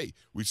fact that, hey,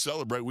 we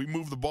celebrate, we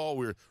move the ball,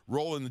 we're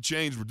rolling the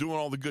chains, we're doing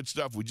all the good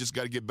stuff, we just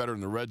got to get better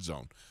in the red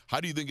zone?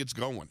 How do you think it's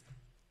going?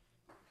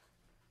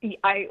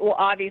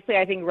 Obviously,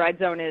 I think red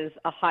zone is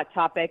a hot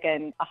topic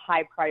and a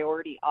high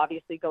priority.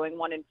 Obviously, going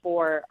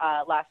 1-4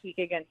 last week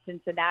against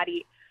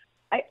Cincinnati.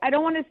 I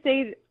don't want to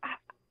say.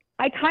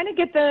 I kind of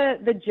get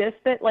the gist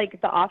that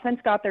the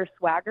offense got their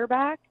swagger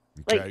back.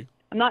 Okay.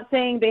 I'm not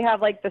saying they have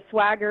the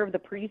swagger of the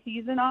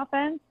preseason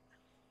offense,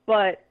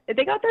 but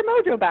they got their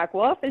mojo back,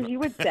 Wolf, as you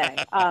would say.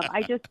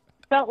 I just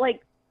felt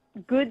like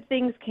good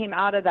things came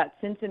out of that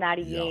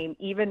Cincinnati game,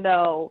 even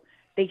though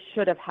they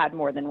should have had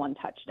more than one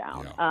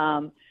touchdown.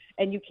 Yeah.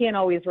 And you can't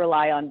always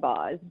rely on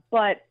Boz.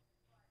 But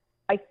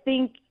I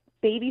think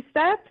baby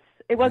steps,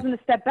 it wasn't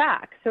a step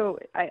back. So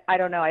I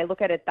don't know. I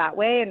look at it that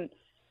way. And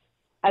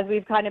as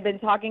we've kind of been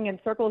talking in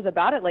circles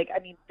about it,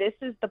 this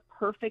is the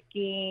perfect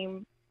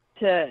game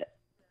to,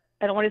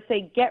 I don't want to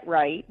say get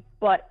right,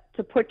 but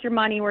to put your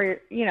money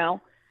where,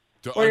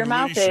 where your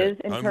mouth is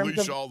in terms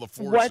of all the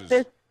forces. What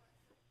this.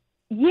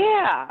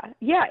 Yeah.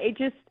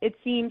 It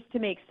seems to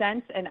make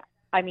sense. And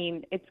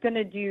it's going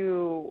to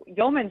do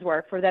yeoman's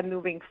work for them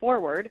moving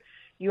forward.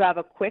 You have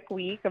a quick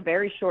week, a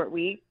very short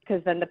week,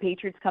 because then the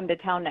Patriots come to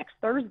town next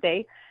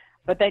Thursday.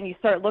 But then you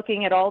start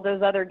looking at all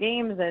those other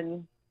games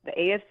and the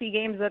AFC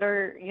games that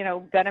are,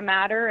 going to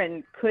matter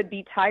and could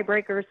be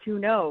tiebreakers, who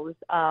knows.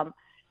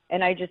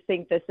 And I just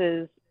think this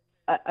is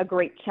a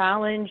great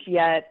challenge,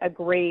 yet a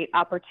great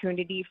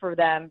opportunity for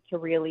them to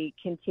really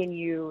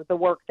continue the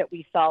work that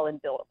we saw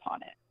and build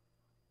upon it.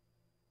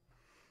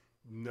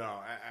 No,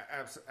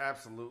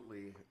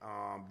 absolutely.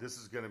 This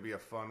is going to be a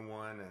fun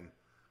one, and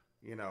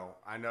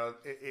I know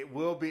it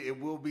will be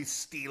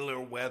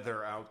Steeler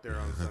weather out there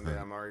on Sunday.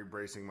 I'm already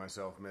bracing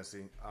myself,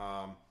 Missy.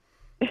 I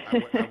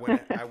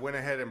went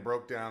ahead and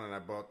broke down and I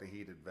bought the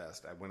heated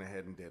vest. I went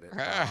ahead and did it.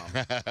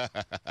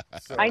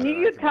 So I knew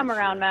you'd come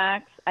around,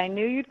 Max. I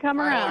knew you'd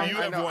come around. You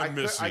have one,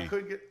 Missy. I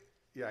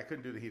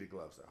couldn't do the heated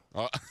gloves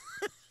though.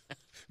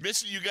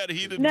 Missy, you got a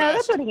heated vest. No,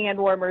 that's what hand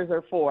warmers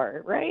are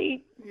for,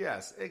 right?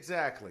 Yes,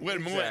 exactly. Wait a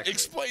minute.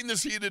 Explain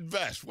this heated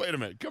vest. Wait a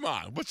minute. Come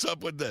on. What's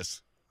up with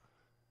this?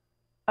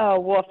 Oh,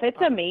 Wolf,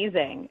 it's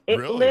amazing. It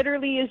Really?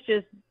 literally is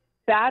just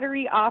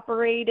battery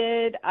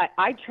operated.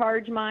 I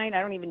charge mine.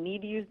 I don't even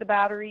need to use the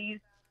batteries.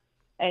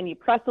 And you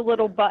press a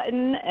little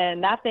button,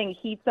 and that thing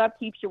heats up,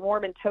 keeps you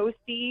warm and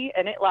toasty,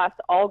 and it lasts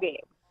all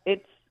game.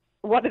 It's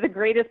one of the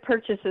greatest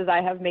purchases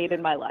I have made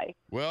in my life.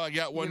 Well, I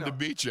got one to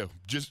beat you.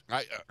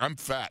 I'm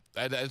fat.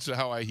 That's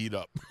how I heat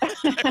up.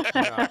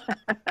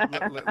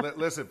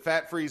 Listen,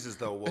 fat freezes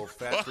though, Wolf.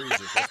 Fat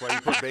freezes. That's why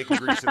you put bacon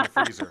grease in the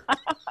freezer.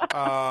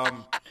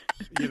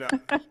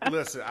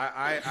 Listen,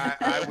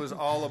 I was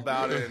all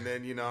about it, and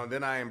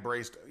then I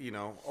embraced,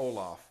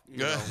 Olaf,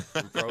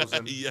 from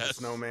Frozen, Yes. the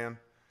snowman.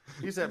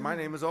 He said, "My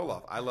name is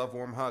Olaf. I love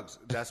warm hugs."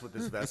 That's what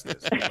this vest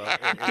is.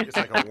 It's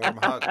like a warm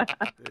hug.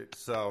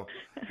 So,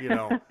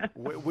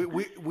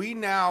 we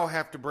now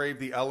have to brave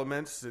the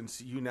elements since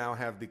you now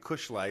have the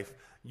Cush life.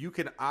 You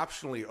can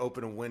optionally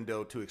open a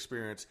window to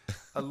experience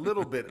a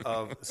little bit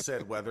of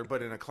said weather,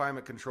 but in a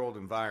climate-controlled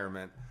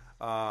environment.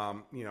 I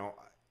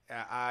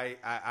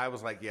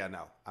was like, yeah,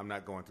 no, I'm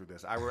not going through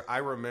this. I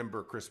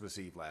remember Christmas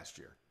Eve last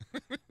year.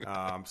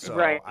 So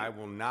right. I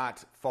will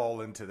not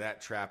fall into that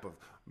trap of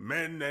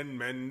men.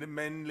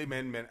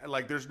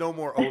 Like, there's no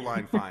more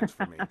O-line fines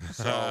for me.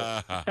 So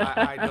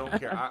I don't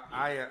care.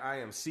 I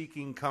am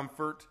seeking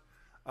comfort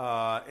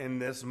in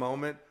this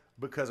moment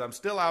because I'm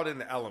still out in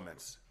the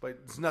elements.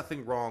 But there's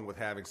nothing wrong with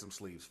having some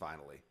sleeves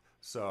finally.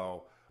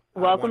 So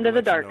welcome to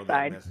the dark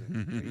side.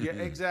 Yeah,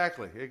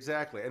 exactly.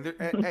 And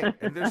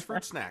and there's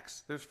fruit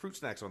snacks. There's fruit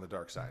snacks on the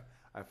dark side.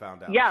 I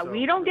found out. Yeah, So,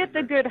 we don't get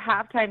the good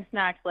halftime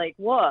snacks like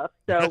Wolf,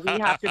 so we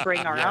have to bring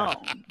our own.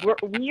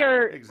 We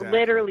are Exactly.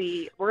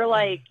 literally, we're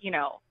like,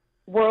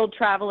 world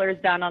travelers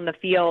down on the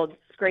field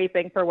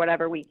scraping for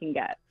whatever we can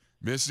get.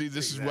 Missy,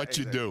 this is what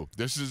you do.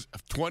 This is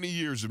 20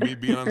 years of me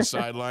being on the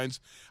sidelines.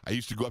 I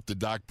used to go up to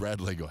Doc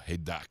Bradley and go, "Hey,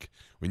 Doc,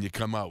 when you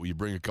come out, will you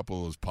bring a couple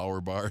of those power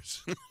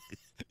bars?"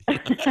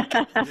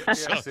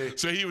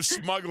 So he was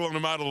smuggling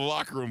them out of the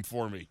locker room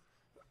for me.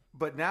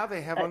 But now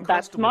they have Uncrustables.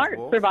 That's smart.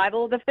 Wolf.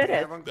 Survival of the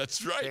fittest.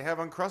 That's right. They have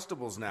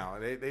Uncrustables now.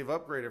 They've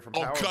upgraded from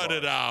Oh, Power cut Bars.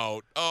 it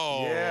out.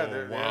 Oh, Yeah,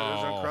 there's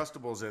wow.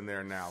 Uncrustables in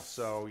there now.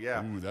 So,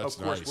 yeah. Ooh, that's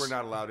of course, nice. we're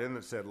not allowed in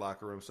the said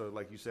locker room. So,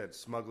 like you said,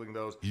 smuggling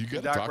those. You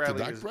got to talk to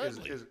Doc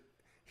Bradley.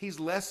 He's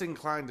less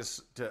inclined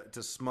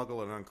to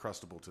smuggle an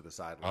Uncrustable to the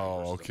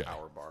sideline versus a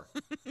Power Bar.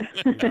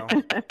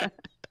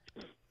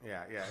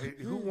 Yeah.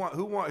 Who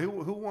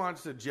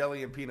wants a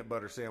jelly and peanut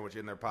butter sandwich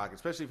in their pocket,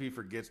 especially if he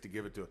forgets to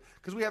give it to us?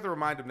 Because we have to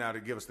remind him now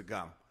to give us the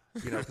gum.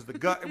 Because the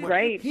gum.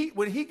 Right.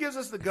 When he gives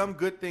us the gum,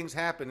 good things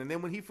happen, and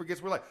then when he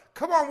forgets, we're like,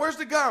 "Come on, where's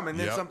the gum?" And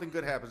then Yep. something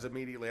good happens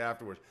immediately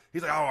afterwards.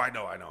 He's like, "Oh, I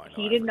know."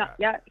 He did not.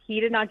 Yeah, he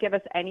did not give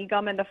us any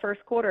gum in the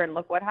first quarter, and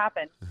look what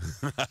happened.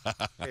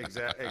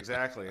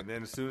 Exactly. And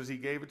then as soon as he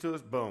gave it to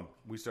us, boom,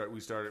 we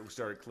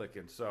started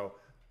clicking. So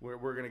we're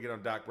going to get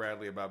on Doc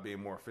Bradley about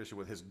being more efficient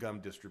with his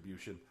gum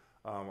distribution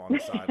on the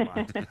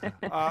sideline.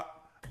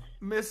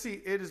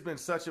 Missy, it has been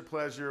such a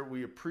pleasure.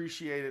 We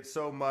appreciate it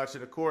so much,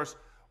 and of course,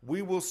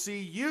 we will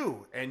see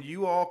you, and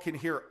you all can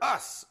hear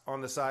us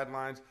on the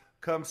sidelines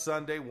come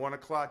Sunday, 1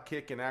 o'clock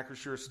kick in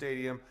Acrisure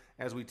Stadium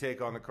as we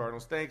take on the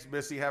Cardinals. Thanks,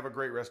 Missy. Have a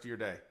great rest of your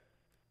day.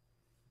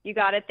 You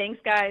got it. Thanks,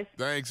 guys.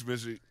 Thanks,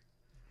 Missy.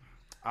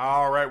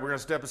 All right, we're going to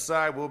step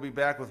aside. We'll be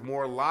back with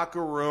more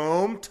locker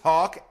room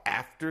talk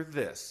after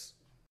this.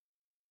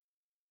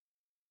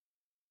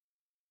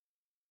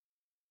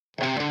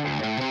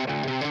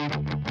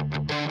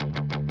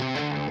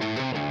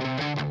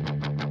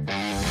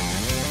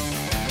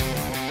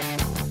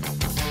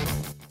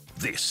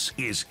 This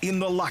is In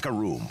the Locker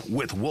Room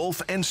with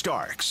Wolf and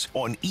Starks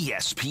on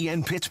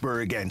ESPN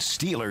Pittsburgh and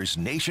Steelers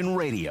Nation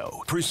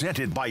Radio.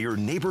 Presented by your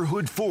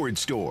neighborhood Ford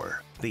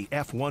store. The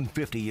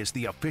F-150 is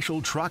the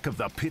official truck of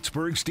the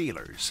Pittsburgh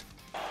Steelers.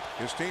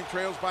 His team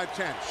trails by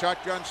 10.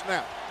 Shotgun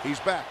snap. He's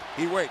back.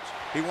 He waits.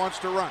 He wants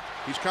to run.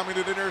 He's coming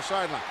to the near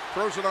sideline.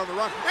 Throws it on the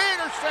run.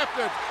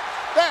 Intercepted.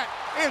 That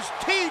is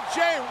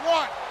T.J.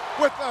 Watt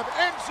with an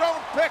end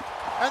zone pick.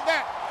 And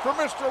that, for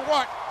Mr.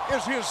 Watt,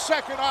 is his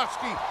second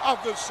Oski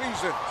of the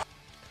season.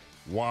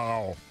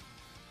 Wow.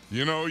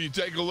 You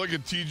take a look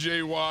at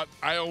T.J. Watt,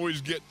 I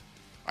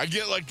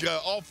get like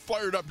all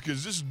fired up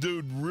because this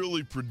dude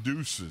really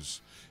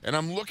produces. And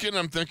I'm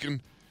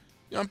thinking,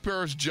 I'm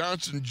Paris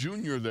Johnson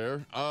Jr.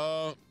 there.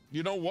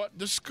 You know what?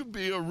 This could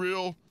be a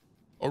real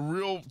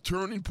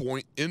turning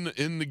point in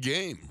the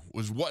game.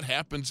 Was what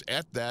happens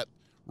at that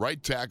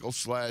right tackle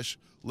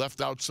 /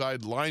 left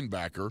outside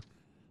linebacker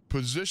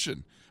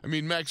position. I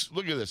mean, Max,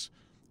 look at this.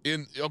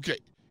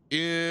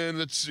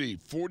 Let's see,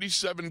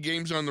 47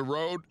 games on the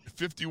road,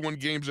 51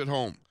 games at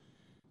home.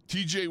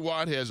 TJ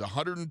Watt has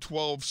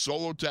 112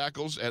 solo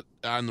tackles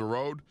on the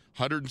road,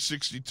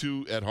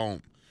 162 at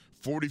home.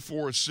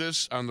 44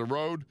 assists on the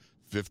road,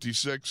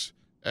 56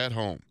 at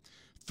home.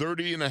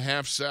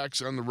 30.5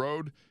 sacks on the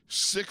road,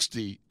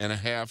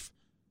 60.5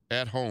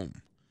 at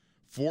home.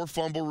 4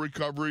 fumble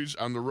recoveries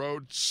on the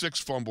road, 6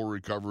 fumble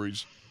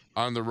recoveries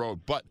on the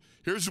road. But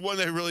here's the one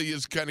that really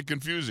is kind of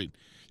confusing.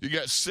 You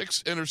got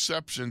 6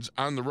 interceptions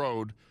on the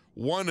road,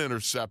 1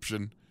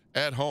 interception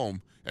at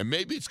home, and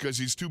maybe it's because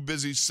he's too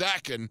busy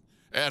sacking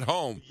at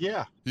home.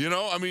 Yeah. You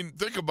know, I mean,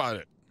 think about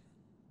it.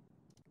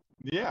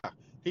 Yeah.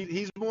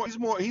 He's more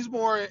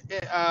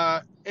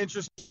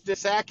interested in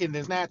sacking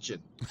than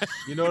snatching.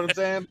 You know what I'm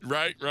saying?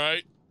 Right.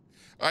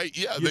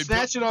 You're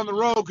snatching on the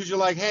road because you're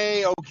like,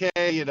 hey,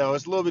 okay, you know,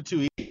 it's a little bit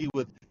too easy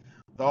with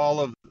all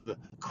of the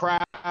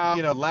crowd,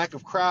 you know, lack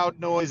of crowd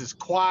noise. It's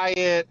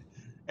quiet.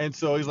 And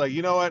so he's like,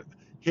 you know what?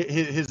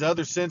 His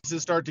other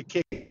senses start to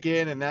kick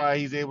in, and now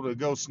he's able to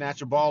go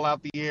snatch a ball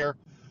out the air.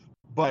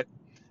 But,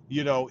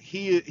 you know,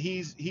 he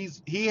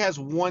has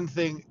one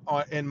thing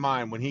in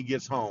mind when he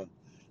gets home.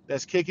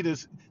 That's kicking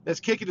his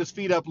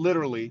feet up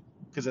literally,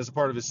 because that's a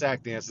part of his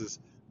sack dances,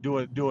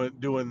 doing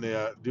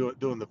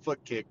the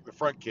foot kick, the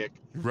front kick.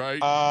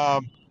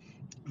 Right.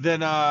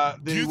 Then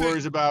he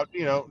worries about,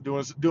 you know,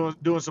 doing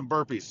some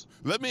burpees.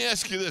 Let me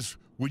ask you this: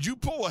 would you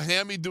pull a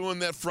hammy doing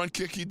that front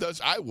kick he does?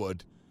 I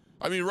would.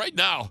 I mean, right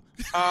now.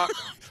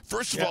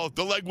 First of all,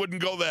 the leg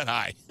wouldn't go that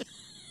high.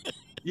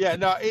 Yeah,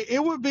 no,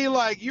 it would be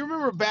like, you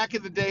remember back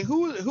in the day,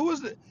 who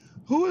was the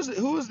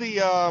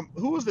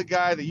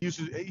guy that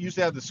used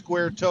to have the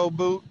square toe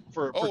boot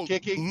for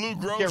kicking? Lou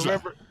Groza. Can't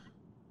remember.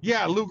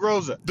 Yeah, Lou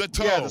Groza. The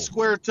toe. Yeah, the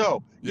square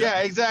toe. Yeah,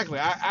 exactly.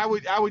 I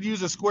would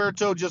use a square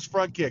toe just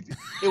front kick.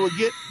 It would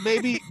get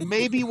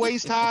maybe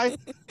waist high.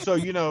 So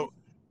you know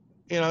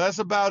that's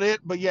about it.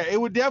 But yeah, it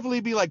would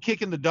definitely be like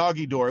kicking the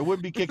doggy door. It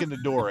wouldn't be kicking the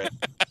door in.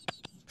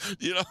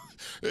 You know,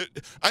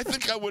 I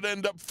think I would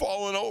end up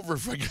falling over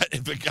if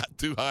it got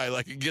too high.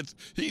 Like it gets.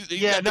 You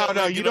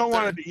don't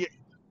want to.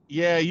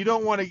 Yeah, you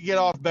don't want to get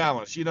off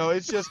balance. You know,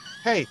 it's just,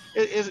 hey,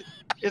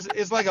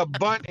 it's like a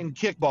bunt and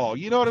kickball.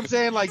 You know what I'm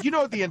saying? Like, you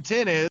know what the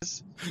intent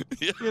is.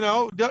 Yeah. You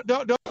know,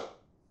 don't.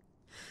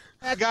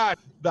 God,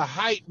 the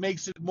height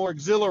makes it more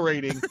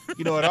exhilarating.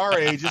 You know, at our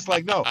age, it's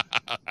like, no.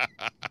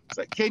 It's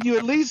like, can you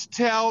at least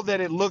tell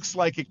that it looks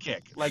like a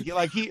kick? Like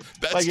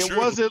That's it true.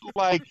 wasn't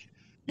like,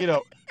 you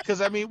know,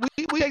 because I mean,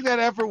 we take that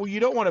effort where you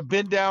don't want to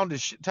bend down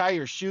to tie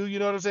your shoe. You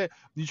know what I'm saying?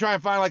 You try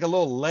and find like a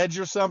little ledge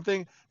or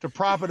something to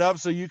prop it up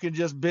so you can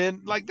just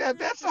bend like that.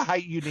 That's the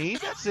height you need.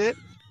 That's it.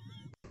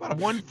 About a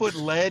 1 foot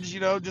ledge, you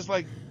know, just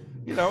like,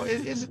 you know,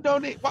 it's no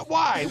need.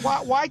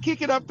 Why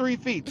kick it up 3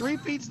 feet? 3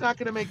 feet's not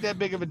going to make that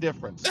big of a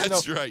difference.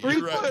 That's you know, right. 3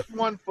 You're foot, right.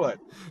 1 foot.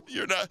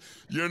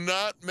 You're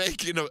not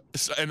making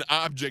an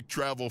object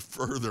travel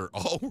further.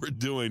 All we're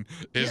doing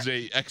is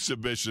a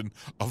exhibition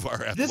of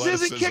our athleticism.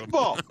 This isn't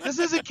kickball. This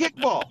isn't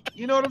kickball.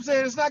 You know what I'm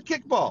saying? It's not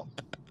kickball.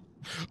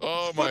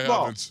 Oh my Football.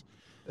 heavens.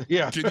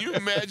 Yeah. Can you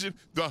imagine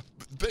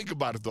think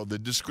about it though, the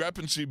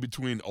discrepancy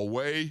between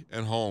away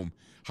and home,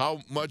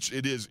 how much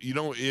it is, you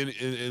know,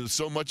 in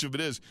so much of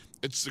it is,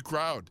 it's the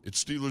crowd.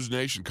 It's Steelers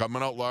Nation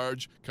coming out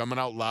large, coming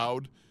out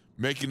loud,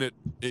 making it,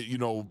 you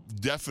know,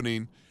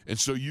 deafening. And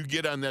so you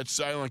get on that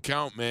silent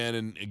count, man,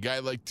 and a guy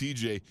like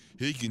TJ,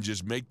 he can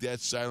just make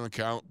that silent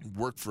count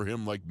work for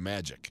him like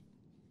magic.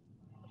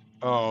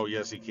 Oh,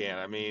 yes, he can.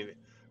 I mean,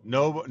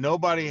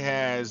 nobody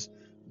has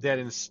that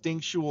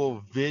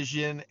instinctual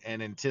vision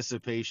and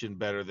anticipation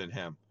better than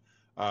him.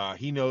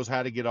 He knows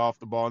how to get off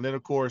the ball. And then,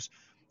 of course,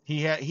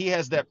 he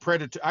has that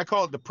I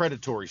call it the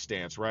predatory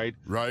stance, right?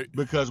 Right.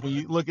 Because when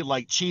you look at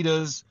like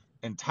cheetahs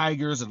and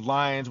tigers and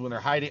lions, when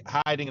they're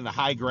hiding in the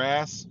high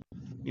grass,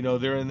 you know,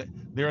 they're in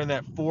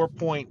that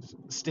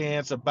 4-point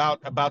stance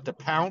about to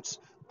pounce.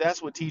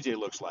 That's what TJ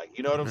looks like.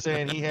 You know what I'm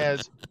saying? He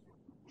has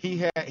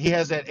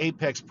that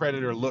apex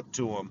predator look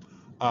to him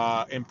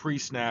in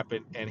pre-snap,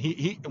 and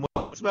he when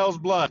he smells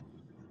blood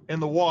in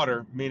the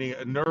water, meaning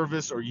a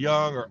nervous or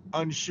young or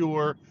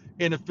unsure,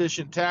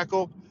 inefficient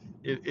tackle,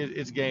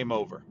 it's game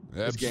over.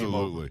 Absolutely. It's game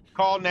over.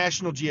 Call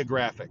National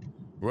Geographic.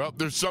 Well,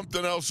 there's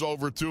something else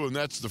over, too, and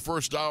that's the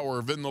first hour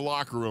of In the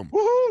Locker Room.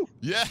 Woohoo!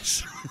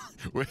 Yes,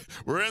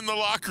 we're in the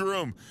locker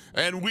room,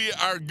 and we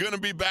are going to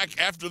be back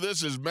after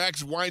this as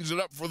Max winds it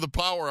up for the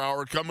Power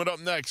Hour coming up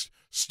next.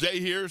 Stay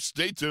here.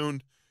 Stay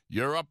tuned.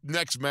 You're up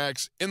next,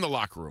 Max, in the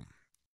locker room.